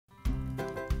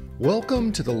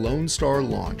Welcome to the Lone STAAR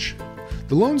Launch.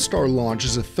 The Lone STAAR Launch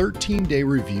is a 13-day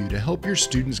review to help your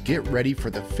students get ready for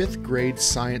the 5th grade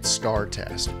Science STAAR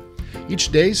test.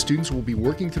 Each day, students will be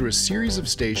working through a series of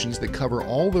stations that cover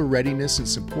all the readiness and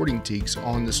supporting TEKs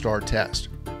on the STAAR test.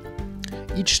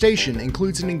 Each station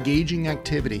includes an engaging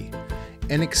activity,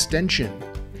 an extension,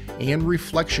 and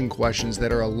reflection questions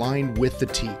that are aligned with the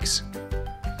TEKs.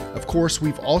 Of course,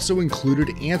 we've also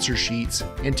included answer sheets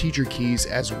and teacher keys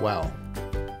as well.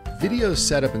 Video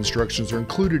setup instructions are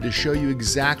included to show you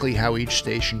exactly how each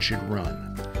station should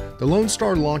run. The Lone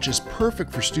STAAR Launch is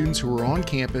perfect for students who are on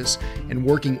campus and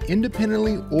working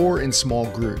independently or in small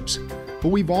groups. But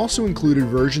we've also included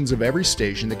versions of every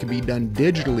station that can be done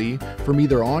digitally from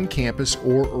either on campus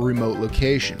or a remote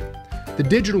location. The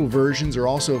digital versions are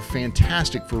also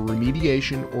fantastic for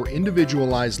remediation or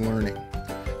individualized learning.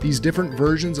 These different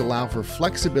versions allow for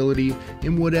flexibility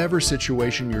in whatever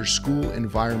situation your school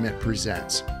environment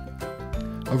presents.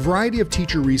 A variety of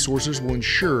teacher resources will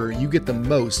ensure you get the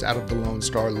most out of the Lone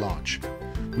STAAR Launch.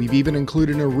 We've even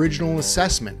included an original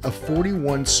assessment of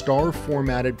 41 STAR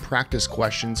formatted practice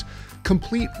questions,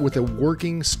 complete with a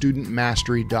working student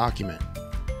mastery document.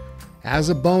 As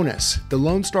a bonus, the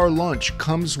Lone STAAR Launch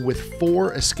comes with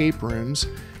 4 escape rooms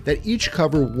that each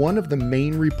cover one of the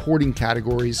main reporting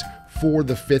categories for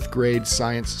the 5th grade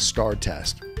Science STAAR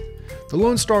test. The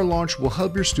Lone STAAR Launch will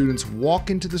help your students walk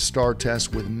into the STAAR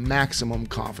test with maximum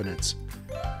confidence.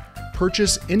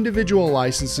 Purchase individual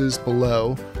licenses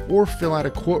below or fill out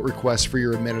a quote request for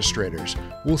your administrators.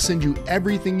 We'll send you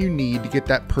everything you need to get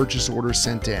that purchase order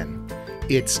sent in.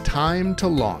 It's time to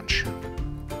launch.